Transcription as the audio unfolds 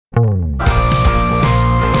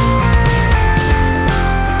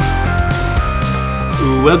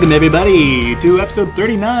Welcome everybody to episode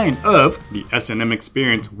 39 of the S&M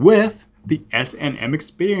Experience with the S&M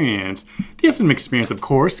Experience. The S&M Experience, of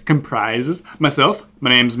course, comprises myself.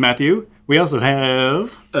 My name's Matthew. We also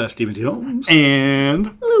have... Stephen T. Holmes.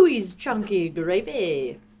 And... Louise Chunky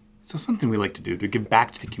Gravy. So something we like to do to give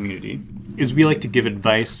back to the community is we like to give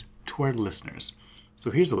advice to our listeners.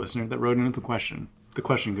 So here's a listener that wrote in with a question. The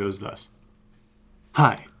question goes thus.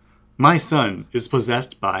 Hi, my son is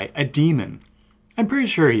possessed by a demon. I'm pretty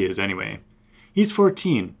sure he is anyway. He's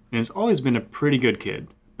 14 and has always been a pretty good kid,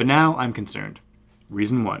 but now I'm concerned.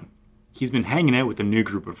 Reason 1, he's been hanging out with a new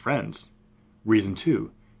group of friends. Reason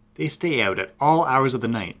 2, they stay out at all hours of the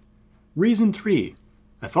night. Reason 3,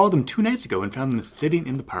 I followed them 2 nights ago and found them sitting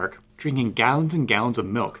in the park, drinking gallons and gallons of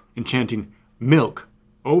milk and chanting, "Milk,"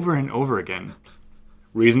 over and over again.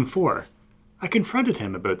 Reason 4, I confronted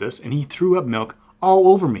him about this and he threw up milk all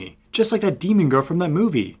over me, just like that demon girl from that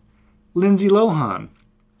movie. Lindsay Lohan.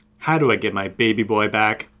 How do I get my baby boy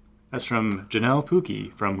back? That's from Janelle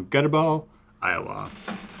Pookie from Gutterball, Iowa.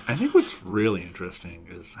 I think what's really interesting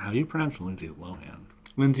is how you pronounce Lindsay Lohan.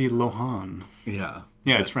 Lindsay Lohan. Yeah.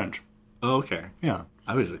 Yeah, it's French. Oh, okay. Yeah.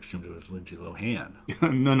 I always assumed it was Lindsay Lohan.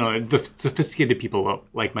 No. The sophisticated people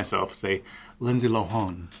like myself say Lindsay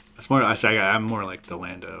Lohan. I'm more like the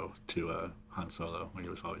Lando to Han Solo when he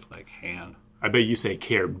was always like Han. I bet you say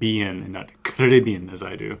Caribbean and not Caribbean as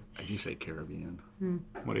I do. I do say Caribbean.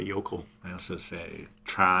 What a yokel. I also say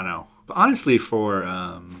Toronto. But honestly, for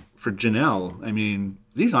Janelle, I mean,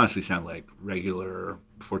 these honestly sound like regular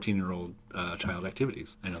 14-year-old child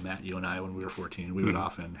activities. I know, Matt, you and I, when we were 14, we would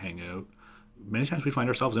often hang out. Many times we find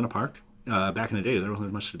ourselves in a park. Back in the day, there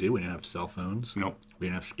wasn't much to do. We didn't have cell phones. Nope. We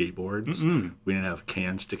didn't have skateboards. We didn't have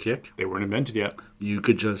cans to kick. They weren't invented yet. You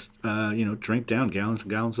could just, drink down gallons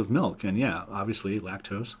and gallons of milk. And yeah, obviously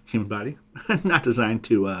lactose, human body, not designed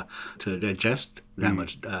to digest that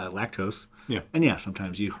much lactose. Yeah. And yeah,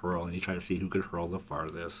 sometimes you hurl and you try to see who could hurl the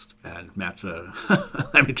farthest. And Matt's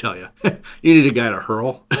let me tell you, you need a guy to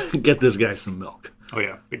hurl. Get this guy some milk. Oh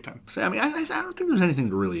yeah, big time. So, I mean, I don't think there's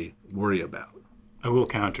anything to really worry about. I will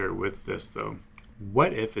counter with this, though.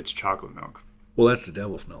 What if it's chocolate milk? Well, that's the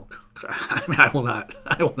devil's milk. I mean, I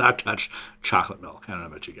will not touch chocolate milk. I don't know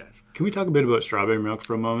about you guys. Can we talk a bit about strawberry milk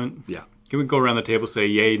for a moment? Yeah. Can we go around the table, say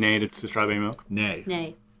yay, nay to strawberry milk? Nay.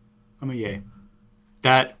 Nay. I'm a yay.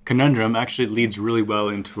 That conundrum actually leads really well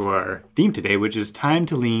into our theme today, which is time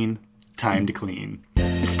to lean, time to clean.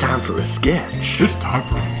 It's time for a sketch. It's time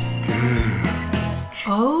for a sketch.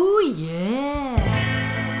 Oh, yeah.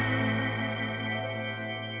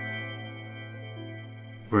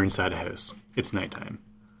 We're inside a house. It's nighttime.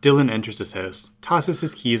 Dylan enters his house, tosses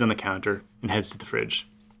his keys on the counter, and heads to the fridge.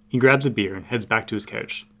 He grabs a beer and heads back to his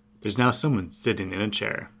couch. There's now someone sitting in a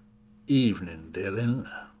chair. Evening, Dylan.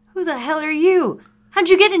 Who the hell are you? How'd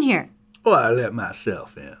you get in here? Well, I let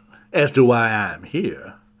myself in. As to why I'm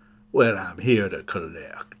here, well, I'm here to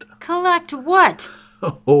collect. Collect what?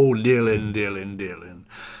 Oh, Dylan.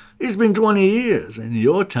 It's been 20 years, and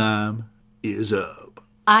your time is up.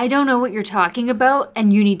 I don't know what you're talking about,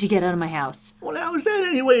 and you need to get out of my house. Well, now, is that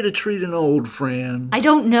any way to treat an old friend? I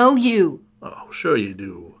don't know you. Oh, sure you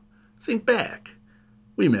do. Think back.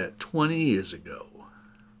 We met 20 years ago.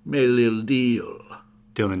 Made a little deal.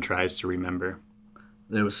 Dylan tries to remember.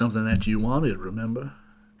 There was something that you wanted, remember?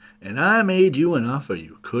 And I made you an offer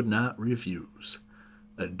you could not refuse.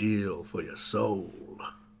 A deal for your soul.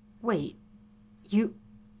 Wait, you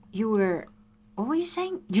were, what were you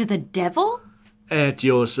saying? You're the devil? At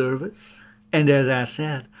your service. And as I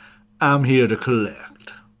said, I'm here to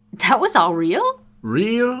collect. That was all real?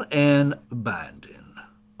 Real and binding.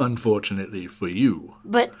 Unfortunately for you.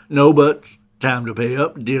 But... No buts. Time to pay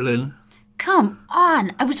up, Dylan. Come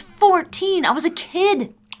on. I was 14. I was a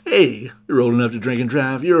kid. Hey, you're old enough to drink and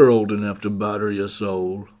drive. You're old enough to barter your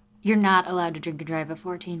soul. You're not allowed to drink and drive at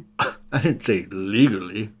 14. I didn't say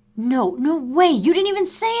legally. No way. You didn't even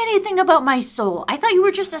say anything about my soul. I thought you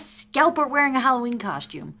were just a scalper wearing a Halloween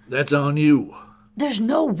costume. That's on you. There's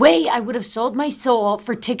no way I would have sold my soul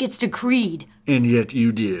for tickets to Creed. And yet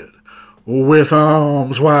you did. With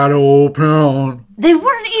arms wide open. They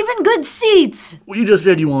weren't even good seats. Well, you just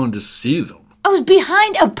said you wanted to see them. I was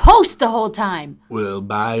behind a post the whole time. Well,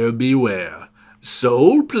 buyer beware.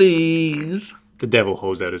 Soul, please. The devil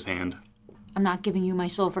holds out his hand. I'm not giving you my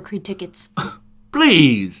soul for Creed tickets.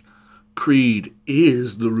 Please. Creed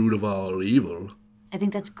is the root of all evil. I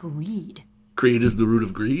think that's greed. Greed is the root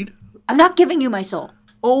of greed? I'm not giving you my soul.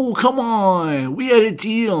 Oh, come on. We had a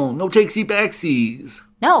deal. No takesy backsies.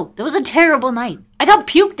 No, that was a terrible night. I got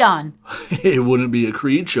puked on. It wouldn't be a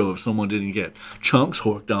Creed show if someone didn't get chunks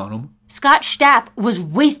horked on them. Scott Stapp was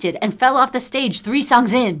wasted and fell off the stage 3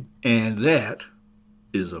 songs in. And that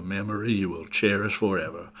is a memory you will cherish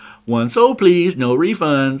forever. Once, oh please, no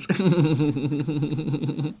refunds.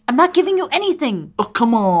 I'm not giving you anything. Oh,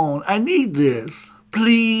 come on, I need this.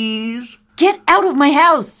 Please. Get out of my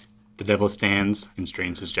house. The devil stands and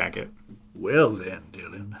strains his jacket. Well then,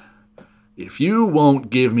 Dylan, if you won't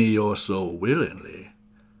give me your soul willingly,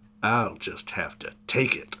 I'll just have to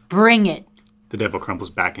take it. Bring it. The devil crumples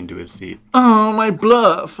back into his seat. Oh, my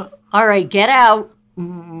bluff. All right, get out.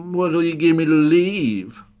 What'll you give me to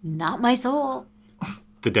leave? Not my soul.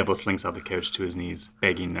 The devil slinks off the couch to his knees,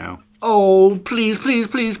 begging now. Oh, please, please,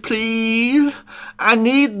 please, please. I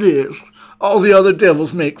need this. All the other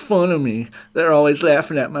devils make fun of me. They're always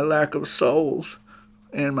laughing at my lack of souls.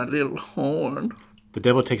 And my little horn. The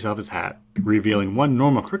devil takes off his hat, revealing one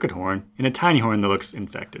normal crooked horn and a tiny horn that looks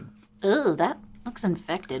infected. Ooh, that looks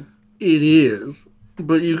infected. It is.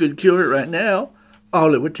 But you could cure it right now.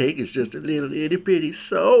 All it would take is just a little itty-bitty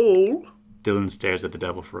soul. Dylan stares at the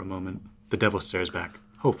devil for a moment. The devil stares back,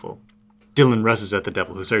 hopeful. Dylan rushes at the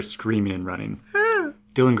devil, who starts screaming and running.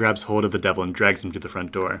 Dylan grabs hold of the devil and drags him to the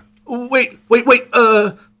front door. Wait.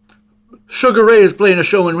 Sugar Ray is playing a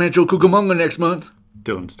show in Rancho Cucamonga next month.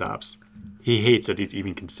 Dylan stops. He hates that he's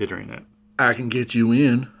even considering it. I can get you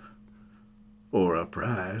in. For a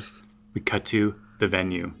prize. We cut to the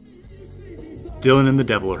venue. Dylan and the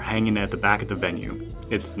devil are hanging at the back of the venue.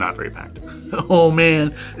 It's not very packed. Oh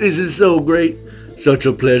man, this is so great. Such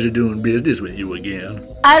a pleasure doing business with you again.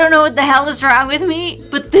 I don't know what the hell is wrong with me,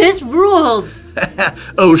 but this rules.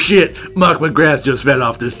 Oh shit, Mark McGrath just fell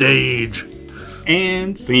off the stage.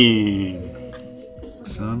 And scene.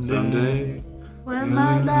 Someday. When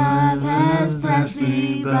my life has passed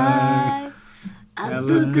me by, I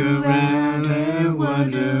look around and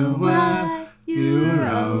wonder why you were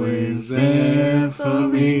always there for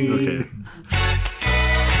me. Okay.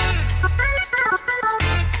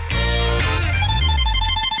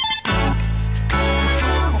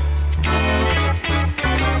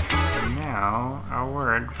 Now, a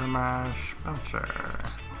word from our sponsor.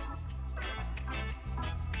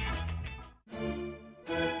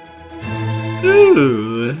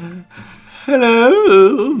 Ooh.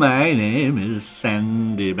 Hello, my name is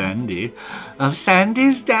Sandy Bandy of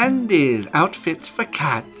Sandy's Dandies, outfits for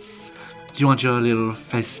cats. Do you want your little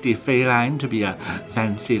feisty feline to be a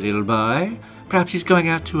fancy little boy? Perhaps he's going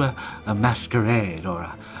out to a masquerade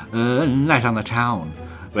or a night on the town.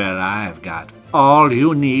 Well, I've got all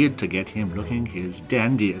you need to get him looking his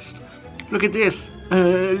dandiest. Look at this,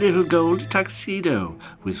 a little gold tuxedo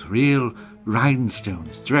with real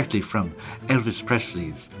rhinestones directly from Elvis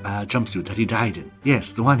Presley's jumpsuit that he died in.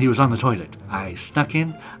 Yes, the one he was on the toilet. I snuck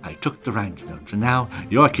in, I took the rhinestones, and now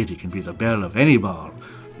your kitty can be the belle of any ball.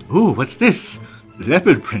 Ooh, what's this?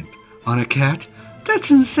 Leopard print on a cat? That's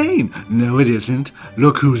insane. No, it isn't.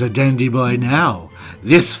 Look who's a dandy boy now.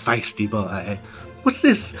 This feisty boy. What's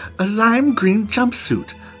this? A lime green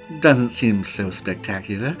jumpsuit. Doesn't seem so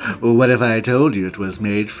spectacular. What if I told you it was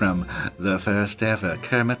made from the first ever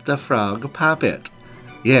Kermit the Frog puppet?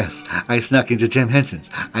 Yes, I snuck into Jim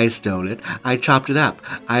Henson's. I stole it. I chopped it up.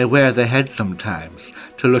 I wear the head sometimes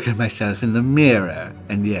to look at myself in the mirror.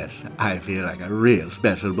 And yes, I feel like a real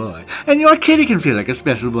special boy. And your kitty can feel like a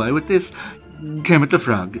special boy with this Kermit the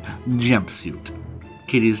Frog jumpsuit.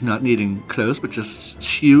 Kitty's not needing clothes, but just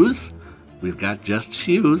shoes. We've got just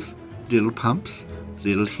shoes. Little pumps.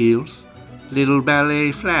 Little heels, little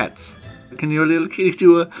ballet flats. Can your little kitty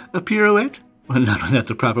do a pirouette? Well, not without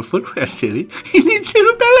the proper footwear, silly. He needs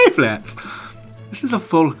little ballet flats. This is a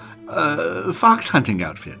full fox hunting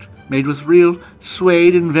outfit, made with real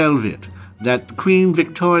suede and velvet, that Queen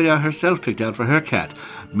Victoria herself picked out for her cat,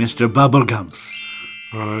 Mr. Bubblegumps.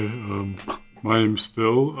 Hi, my name's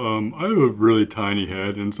Phil. I have a really tiny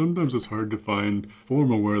head, and sometimes it's hard to find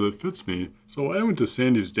formal wear that fits me. So I went to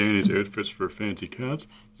Sandy's Danny's Outfits for Fancy Cats,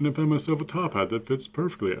 and I found myself a top hat that fits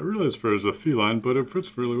perfectly. I realize Fur's a feline, but it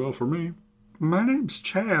fits really well for me. My name's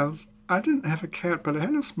Chaz. I didn't have a cat, but I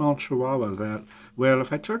had a small chihuahua that, well,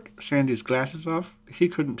 if I took Sandy's glasses off, he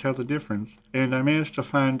couldn't tell the difference. And I managed to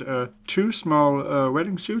find 2 small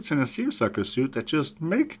wedding suits and a seersucker suit that just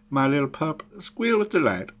make my little pup squeal with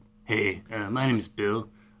delight. Hey, my name is Bill.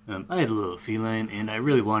 I had a little feline, and I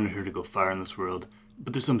really wanted her to go far in this world.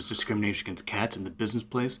 But there's so much discrimination against cats in the business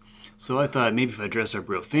place, so I thought maybe if I dress up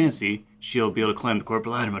real fancy, she'll be able to climb the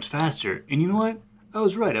corporate ladder much faster. And you know what? I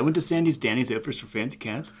was right. I went to Sandy's Danny's Outfits for Fancy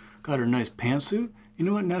Cats, got her a nice pantsuit. You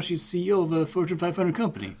know what? Now she's CEO of a Fortune 500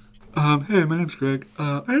 company. Hey, my name's Greg.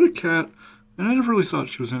 I had a cat And I never really thought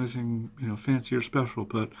she was anything, fancy or special,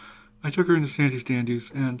 but I took her into Sandy's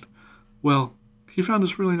Dandies, and, well, he found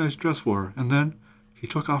this really nice dress for her, and then he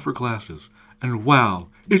took off her glasses. And wow,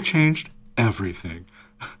 it changed everything.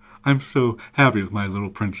 I'm so happy with my little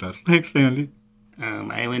princess. Thanks, Sandy.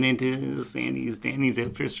 I went into Sandy's Danny's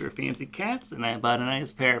Outfitters for Fancy Cats, and I bought a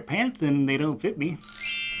nice pair of pants, and they don't fit me.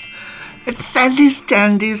 At Sandy's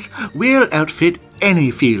Dandies, we'll outfit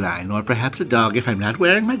any feline, or perhaps a dog if I'm not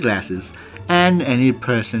wearing my glasses, and any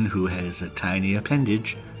person who has a tiny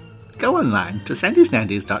appendage. Go online to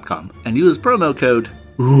sandysdandies.com and use promo code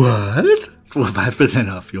WHAT for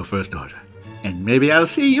 5% off your first order. And maybe I'll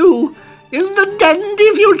see you in the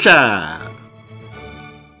dandy future.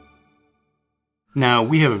 Now,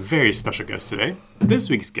 we have a very special guest today. This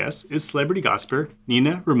week's guest is celebrity gossiper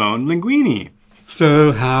Nina Ramone Linguini.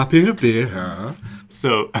 So happy to be here.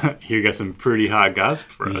 So, here you got some pretty hot gossip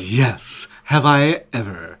for us. Yes, have I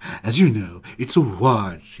ever. As you know, it's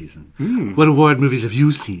award season. What award movies have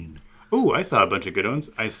you seen? Oh, I saw a bunch of good ones.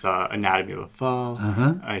 I saw Anatomy of a Fall.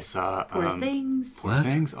 Uh-huh. I saw... Poor Things. Poor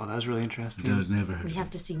Things? Oh, that was really interesting. I've never heard We have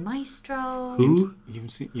to see Maestro. Who? You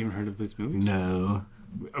haven't heard of these movies? No.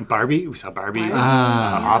 Barbie? We saw Barbie.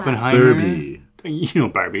 Ah, Oppenheimer. Barbie. You know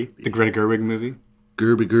Barbie, the Greta Gerwig movie.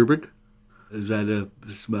 Gerwig? Is that a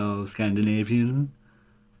small Scandinavian?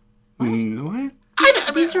 What?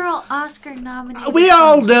 These are all Oscar nominated. We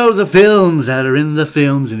all know the films that are in the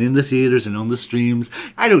films and in the theaters and on the streams.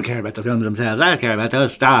 I don't care about the films themselves. I care about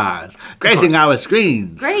those stars gracing our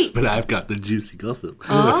screens. Great. But I've got the juicy gossip.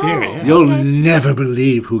 Let's hear it. Yeah. You'll never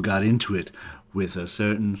believe who got into it with a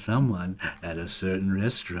certain someone at a certain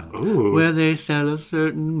restaurant where they sell a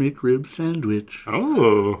certain McRib sandwich.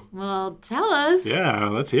 Oh. Well, tell us. Yeah,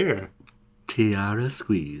 let's hear. Tiara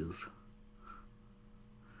Squeeze.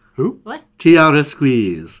 Who? What? Tiara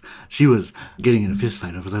Squeeze. She was getting in a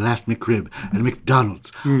fistfight over the last McRib at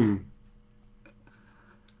McDonald's.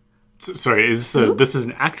 Sorry, this is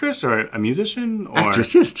an actress or a musician? Or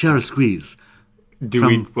Actress, yes, Tiara Squeeze. What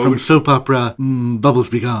From would- soap opera Bubbles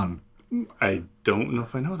Be Gone. I don't know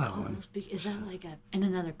if I know that one. Is that like in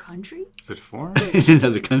another country? Is it foreign? In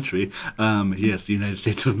another country. Yes, the United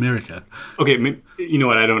States of America. Okay, you know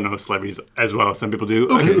what? I don't know celebrities as well as some people do.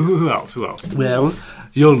 Okay. Who else? Who else? Well,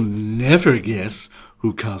 you'll never guess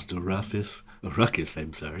who caused a ruckus,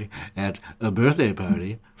 at a birthday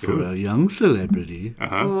party for a young celebrity.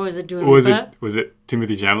 Oh, is it doing Was that? it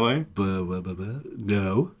Timothy Chalamet?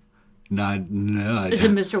 No. No. Is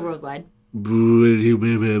it Mr. Worldwide? No.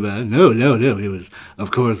 It was,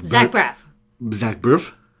 of course, Zach Braff. Zach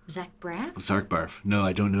Braff? Zach Braff? Zark Barf. No,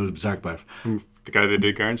 I don't know Zark Barf. The guy that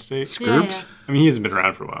did Garden State? Scurps? I mean, he hasn't been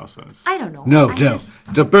around for a while, so it's... I don't know. No. Just-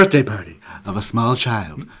 The birthday party of a small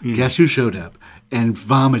child. Guess who showed up and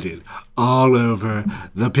vomited all over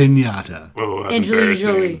the piñata? Oh, that's Angelina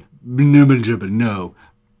embarrassing. Jolie. No.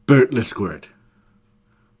 Bert LeSquirt.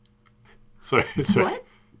 Sorry. What?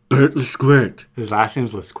 Bert LeSquirt. His last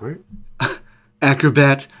name's LeSquirt?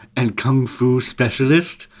 Acrobat and kung fu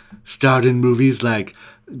specialist. Starred in movies like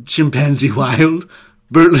Chimpanzee Wild.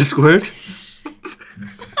 Bert LeSquirt.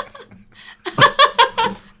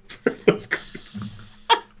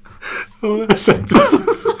 Oh, that's the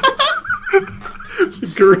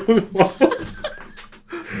girl's wild.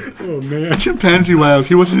 Oh, man. Chimpanzee Wild.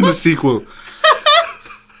 He wasn't in the sequel.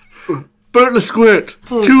 Bert LeSquirt,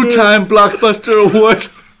 two-time Blockbuster Award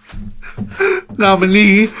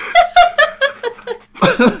nominee.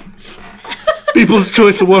 People's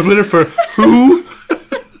Choice Award winner for who?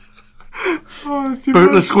 Oh, too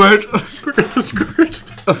Bert much. LeSquirt Bert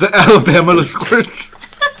LeSquirt. of the Alabama LeSquirts.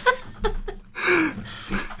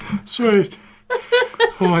 That's right.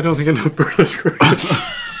 Oh, I don't think I know Bert LeSquirt.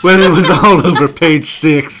 Well, it was all over page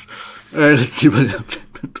 6. All right, let's see what else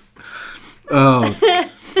happened. Oh.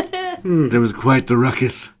 There was quite the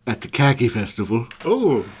ruckus at the Khaki Festival.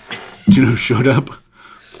 Oh. Do you know who showed up?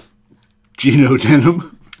 Gino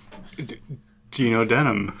Denham. Gino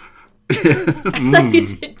Denham. I thought you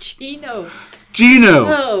said Chino. Gino!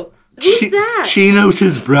 Oh, who's that? Chino's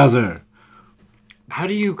his brother. How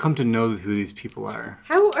do you come to know who these people are?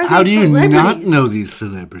 How are How do these you celebrities? not know these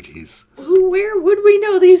celebrities? Where would we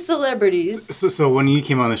know these celebrities? So when you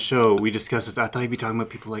came on the show, we discussed this. I thought you'd be talking about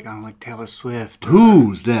people like, I don't know, like Taylor Swift.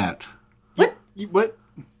 Who's that? What? What?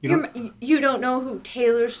 You don't know who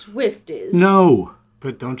Taylor Swift is? No.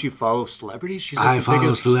 But don't you follow celebrities? She's like I the follow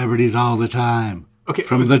biggest. celebrities all the time. Okay,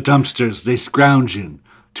 From the dumpsters they scrounge in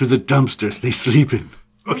to the dumpsters they sleep in.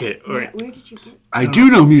 Okay, all right. Where did you get? I do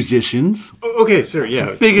know musicians. Okay, sir,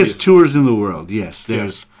 yeah. Biggest please. tours in the world, yes.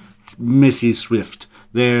 There's Missy Swift.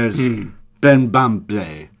 There's Ben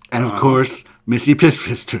Bamble. And of course, Missy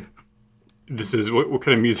Pissfister. This is what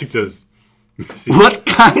kind of music does Missy? What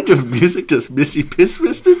kind of music does Missy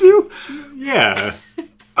Pissmister do? Yeah.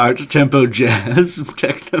 Art tempo jazz,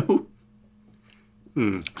 techno.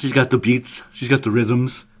 She's got the beats. She's got the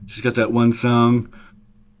rhythms. She's got that one song,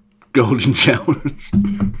 Golden Showers.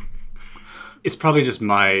 It's probably just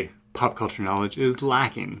my pop culture knowledge is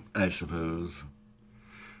lacking. I suppose.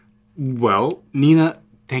 Well, Nina,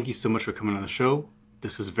 thank you so much for coming on the show.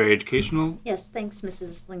 This was very educational. Yes, thanks,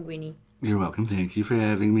 Mrs. Linguini. You're welcome. Thank you for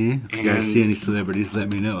having me. If you guys see any celebrities, let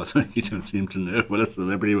me know. You don't seem to know what a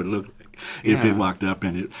celebrity would look like if it walked up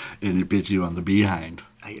and it bit you on the behind.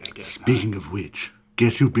 I guess Speaking of which,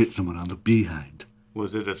 guess who bit someone on the behind?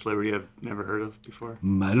 Was it a celebrity I've never heard of before?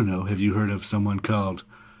 I don't know. Have you heard of someone called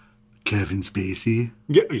Kevin Spacey?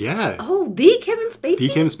 Yeah. Oh, the Kevin Spacey? The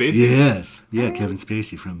Kevin Spacey? Yes. Yeah, Kevin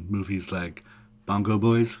Spacey from movies like Bongo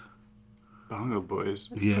Boys. Bongo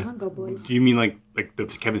Boys. What's Yeah. Bongo Boys? Do you mean like the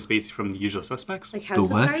Kevin Spacey from The Usual Suspects? Like House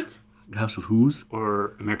The of what? Cards? House of Who's?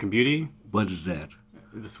 Or American Beauty? What is that?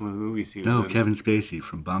 This one of the movies he was No, in. Kevin Spacey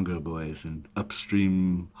from Bongo Boys and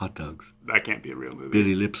Upstream Hot Dogs. That can't be a real movie.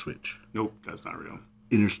 Billy Lipswitch. Nope, that's not real.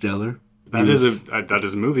 Interstellar. That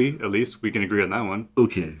is a movie. At least we can agree on that one.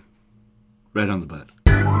 Okay. Right on the butt.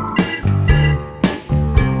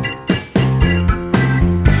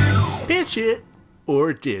 Pitch it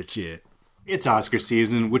or ditch it. It's Oscar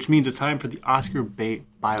season, which means it's time for the Oscar bait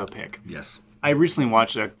biopic. Yes. I recently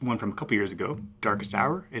watched one from a couple years ago, Darkest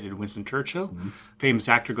Hour. It had Winston Churchill. Famous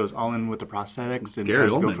actor goes all in with the prosthetics and Gary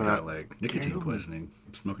tries to go Oldman for got that. nicotine Gary Oldman. poisoning,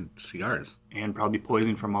 smoking cigars. And probably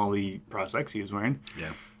poison from all the prosthetics he was wearing.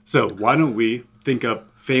 Yeah. So why don't we think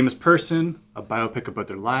up famous person, a biopic about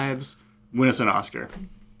their lives, win us an Oscar.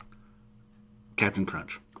 Captain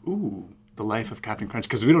Crunch. Ooh, the life of Captain Crunch.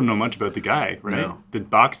 Because we don't know much about the guy, right? No. The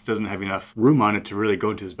box doesn't have enough room on it to really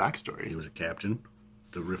go into his He backstory. was a captain.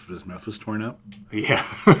 The roof of his mouth was torn out. Yeah.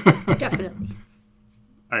 Definitely.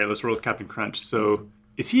 All right, let's roll with Captain Crunch. So,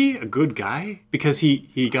 is he a good guy? Because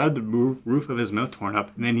he got the roof of his mouth torn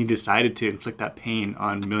up, and then he decided to inflict that pain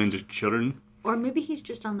on millions of children. Or maybe he's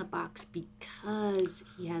just on the box because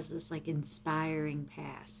he has this like inspiring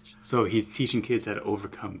past. So he's teaching kids how to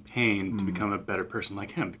overcome pain to become a better person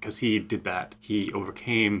like him. Because he did that. He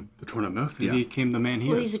overcame the torn up mouth, and Yeah. he became the man he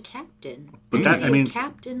Well, is. he's a captain. But What that- is he I mean- a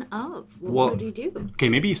captain of? What Well- would he do? Okay,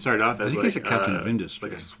 maybe he started off as think he's a captain of industry.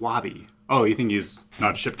 like a swabby. Oh, you think he's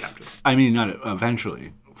not a ship captain? I mean, not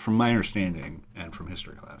eventually. From my understanding and from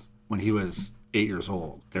history class, when he was 8 years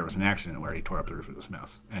old, there was an accident where he tore up the roof of his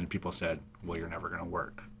mouth. And people said, well, you're never going to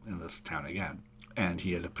work in this town again. And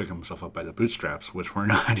he had to pick himself up by the bootstraps, which were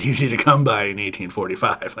not easy to come by in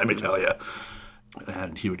 1845, let me tell you.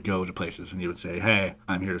 And he would go to places and he would say, hey,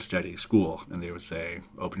 I'm here to study school. And they would say,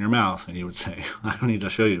 open your mouth. And he would say, I don't need to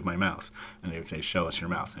show you my mouth. And they would say, show us your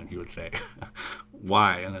mouth. And he would say,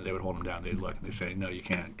 why? And then they would hold him down. They'd look and they'd say, no, you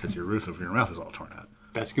can't because your roof of your mouth is all torn out.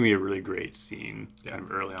 That's going to be a really great scene kind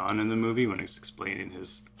of early on in the movie when he's explaining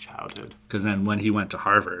his childhood. Because then when he went to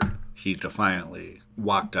Harvard, he defiantly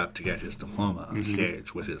walked up to get his diploma on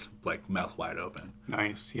stage with his like mouth wide open.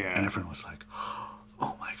 Nice, yeah. And everyone was like,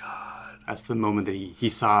 oh my God. That's the moment that he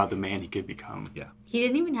saw the man he could become. Yeah. He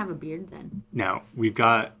didn't even have a beard then. Now, we've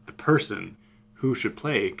got the person who should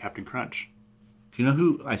play Captain Crunch. You know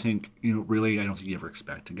who I think, really, I don't think you ever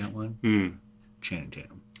expect to get one? Channing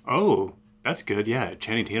Tatum. Oh, that's good, yeah.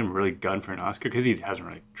 Channing Tatum really gunned for an Oscar because he hasn't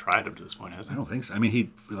really tried up to this point, has I he? don't think so. I mean, he,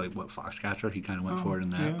 like, Foxcatcher, he kind of went for it in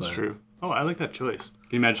that. Yeah, that's but true. Oh, I like that choice.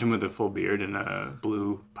 Can you imagine him with a full beard and a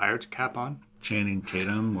blue pirate's cap on? Channing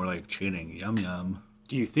Tatum, more like Channing Yum Yum.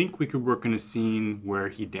 Do you think we could work in a scene where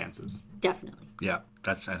he dances? Definitely. Yeah,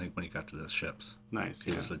 that's, I think, when he got to the ships. Nice,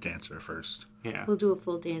 He yeah. was a dancer first. Yeah. We'll do a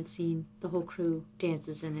full dance scene. The whole crew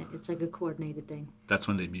dances in it. It's like a coordinated thing. That's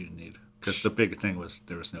when they mutinied. Because the big thing was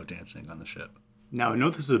there was no dancing on the ship. Now, I know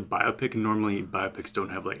this is a biopic, and normally biopics don't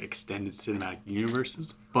have like extended cinematic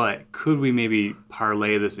universes, but could we maybe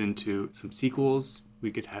parlay this into some sequels? We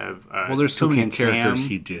could have Well, there's so many Toucan characters Sam.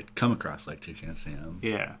 he did come across, like Toucan Sam,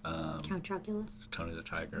 Yeah. Count Chocula? Tony the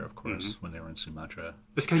Tiger, of course, when they were in Sumatra.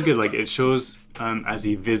 It's kind of good. Like, it shows as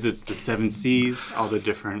he visits the seven seas, all the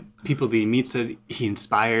different people that he meets that he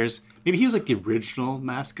inspires. Maybe he was like the original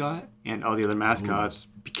mascot, and all the other mascots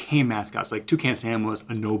became mascots. Like, Toucan Sam was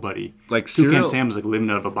a nobody. Like Toucan cereal- Sam was like living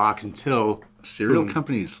out of a box until... Cereal Boom.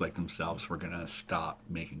 companies like themselves were going to stop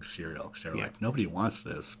making cereal because they were like, nobody wants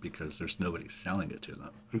this because there's nobody selling it to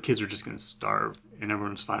them. And kids were just going to starve, and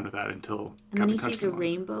everyone was fine with that until... And then he Captain Crunch sees a came along.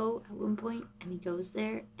 rainbow at one point, and he goes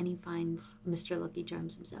there, and he finds Mr. Lucky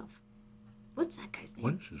Charms himself. What's that guy's name?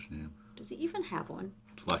 What is his name? Does he even have one?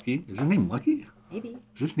 Lucky? Is his name Lucky? Maybe.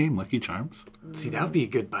 Is his name Lucky Charms? See, that would be a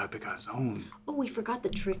good biopic on its own. Oh, we forgot the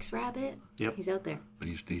Trix rabbit. Yep. He's out there. But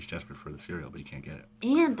he's desperate for the cereal, but he can't get it.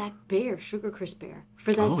 And that bear, Sugar Crisp Bear,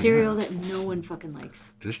 for that cereal that no one fucking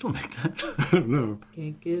likes. Do they still make that? I don't know.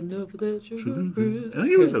 Can't get enough of that Sugar Crisp. I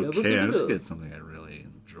think it was Can't never okay. get I just enough. get something I really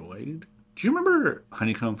enjoyed. Do you remember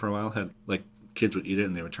Honeycomb for a while had, like, kids would eat it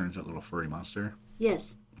and they would turn into that little furry monster?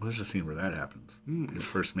 Yes. Well, there's a scene where that happens. His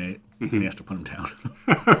first mate, and he has to put him down.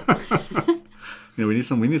 You know,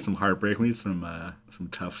 we need some heartbreak. We need some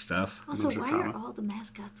tough stuff. Also, why are all the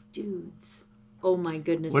mascots dudes? Oh my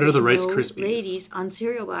goodness. What are the there's Rice no Krispies? ladies on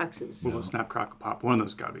cereal boxes. What about Snap, Crackle, Pop? One of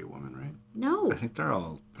those got to be a woman, right? No. I think they're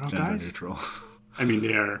all all gender guys? neutral. I mean,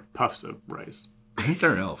 they are puffs of rice. I think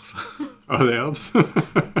they're elves. Oh, they elves?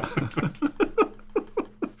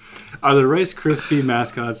 Are the Rice Krispie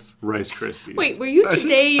mascots Rice Krispies? Wait, were you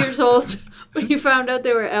today years old when you found out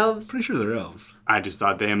they were elves? Pretty sure they're elves. I just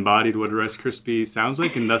thought they embodied what a Rice Krispie sounds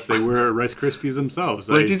like, and thus they were Rice Krispies themselves.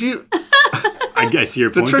 Like, did you? I see your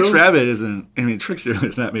The point. Trix though. rabbit isn't. I mean, Trix cereal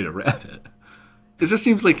is not made of rabbit. It just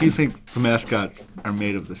seems like you think the mascots are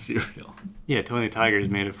made of the cereal. Yeah, Tony the Tiger is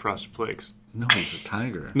made of Frosted Flakes. No, he's a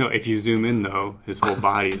tiger. No, if you zoom in, though, his whole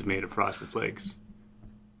body is made of Frosted Flakes.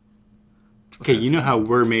 Okay, you know how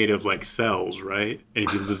we're made of, like, cells, right? And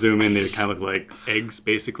if you zoom in, they kind of look like eggs,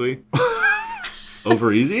 basically.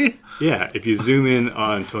 Over easy? Yeah, if you zoom in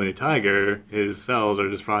on Tony the Tiger, his cells are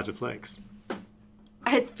just Frosted Flakes.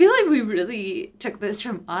 I feel like we really took this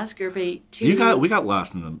from Oscar bait to. We got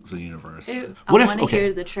lost in the universe. I What if- want to okay.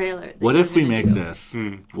 hear the trailer. that What you're if we gonna make do. this?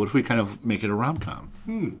 What if we kind of make it a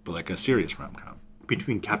rom-com? But like a serious rom-com.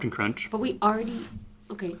 Between Captain Crunch. But we already.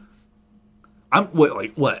 Okay.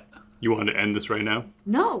 What? You want to end this right now?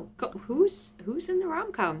 No. Who's in the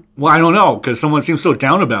rom com? Well, I don't know, because someone seems so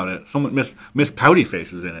down about it. Someone, Miss Pouty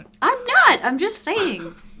Face is in it. I'm not. I'm just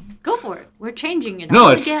saying. Go for it. We're changing it No, all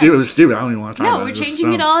it's again. stupid. It was stupid. I don't even want to talk No, about it. we're It's just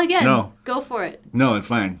changing it dumb. all again. No, Go for it. no, it's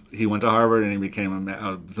fine. He went to Harvard and he became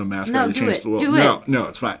the mascot. No, He do changed it. the world. Do No,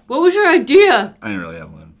 it's fine. What was your idea? I didn't really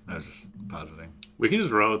have one. I was just positing. We can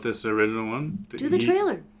just roll with this original one. Do the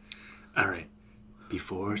trailer. All right.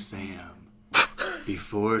 Before Sam,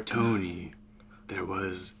 before Tony, there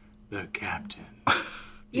was the captain.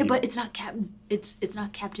 Yeah, but it's not Captain. It's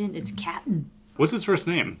not Captain. It's Captain. What's his first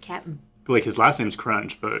name? Captain. Like, his last name's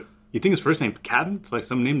Crunch, but you think his first name Captain? It's like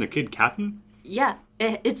some name their kid Captain? Yeah,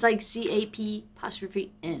 it's like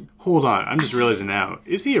CAP''N. Hold on, I'm just realizing now.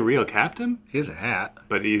 Is he a real captain? He has a hat.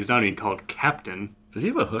 But he's not even called Captain. Does he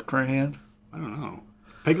have a hook for a hand? I don't know.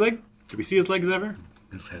 Peg leg? Did we see his legs ever?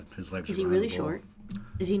 His legs. Is are he really roundable. short?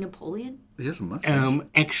 Is he Napoleon? He has a mustache.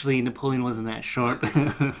 Actually, Napoleon wasn't that short.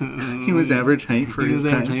 He was average height for his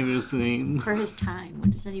time. For his time.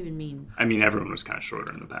 What does that even mean? I mean, everyone was kind of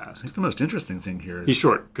shorter in the I past. think the most interesting thing here is He's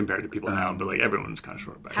short compared to people now, but like everyone was kind of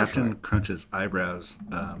short back then. Captain Crunch's eyebrows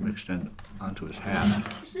extend onto his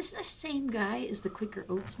hat. Is this the same guy as the Quaker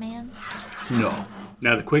Oats man? No.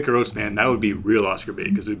 Now, the Quaker Oats man, that would be real Oscar bait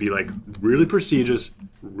because it would be like really prestigious,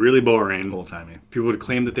 really boring. Old timey. People would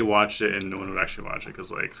claim that they watched it and no one would actually watch it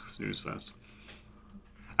because, like, snooze fest.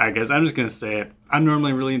 Alright, guys, I'm just going to say it. I'm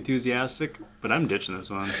normally really enthusiastic, but I'm ditching this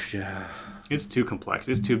one. Yeah. It's too complex.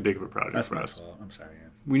 It's too big of a project That's for my us. fault. I'm sorry. Yeah.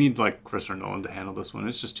 We need, like, Christopher Nolan to handle this one.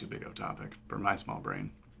 It's just too big of a topic for my small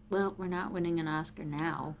brain. Well, we're not winning an Oscar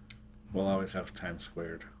now. We'll always have time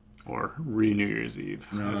squared. Or New Year's Eve,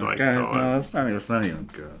 No, as I like guys, to call it. no, it's not even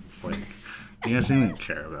good. It's like, you guys didn't even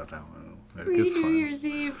care about that one. Like, it's New fun. Year's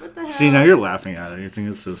Eve, what the hell? See, now you're laughing at it. You think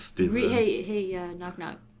it's so stupid. Hey, knock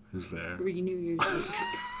knock. Who's there? New Year's Eve.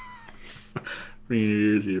 New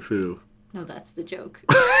Year's Eve who? No, that's the joke.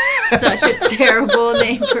 It's such a terrible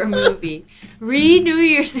name for a movie. New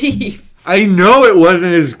Year's Eve. I know it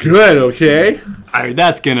wasn't as good, okay? Alright,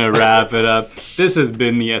 that's gonna wrap it up. This has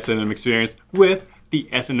been the S&M Experience with the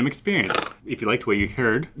S&M Experience. If you liked what you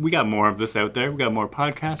heard, we got more of this out there. We got more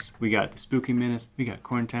podcasts. We got the Spooky Minutes. We got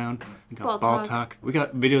Corntown. We got Ball Talk. We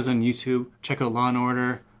got videos on YouTube. Check out Law and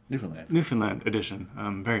Order. Newfoundland edition.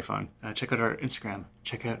 Very fun. Check out our Instagram.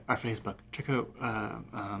 Check out our Facebook. Check out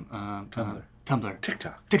Tumblr.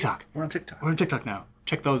 TikTok. We're on TikTok. We're on TikTok now.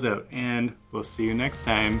 Check those out. And we'll see you next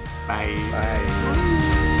time. Bye.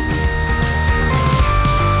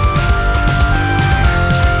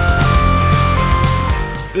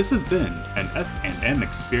 This has been an S&M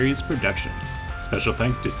Experience production. Special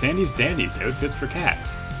thanks to Sandy's Dandy's Outfits for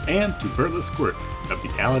Cats and to Bertla Squirt of the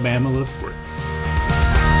Alabama La Squirts.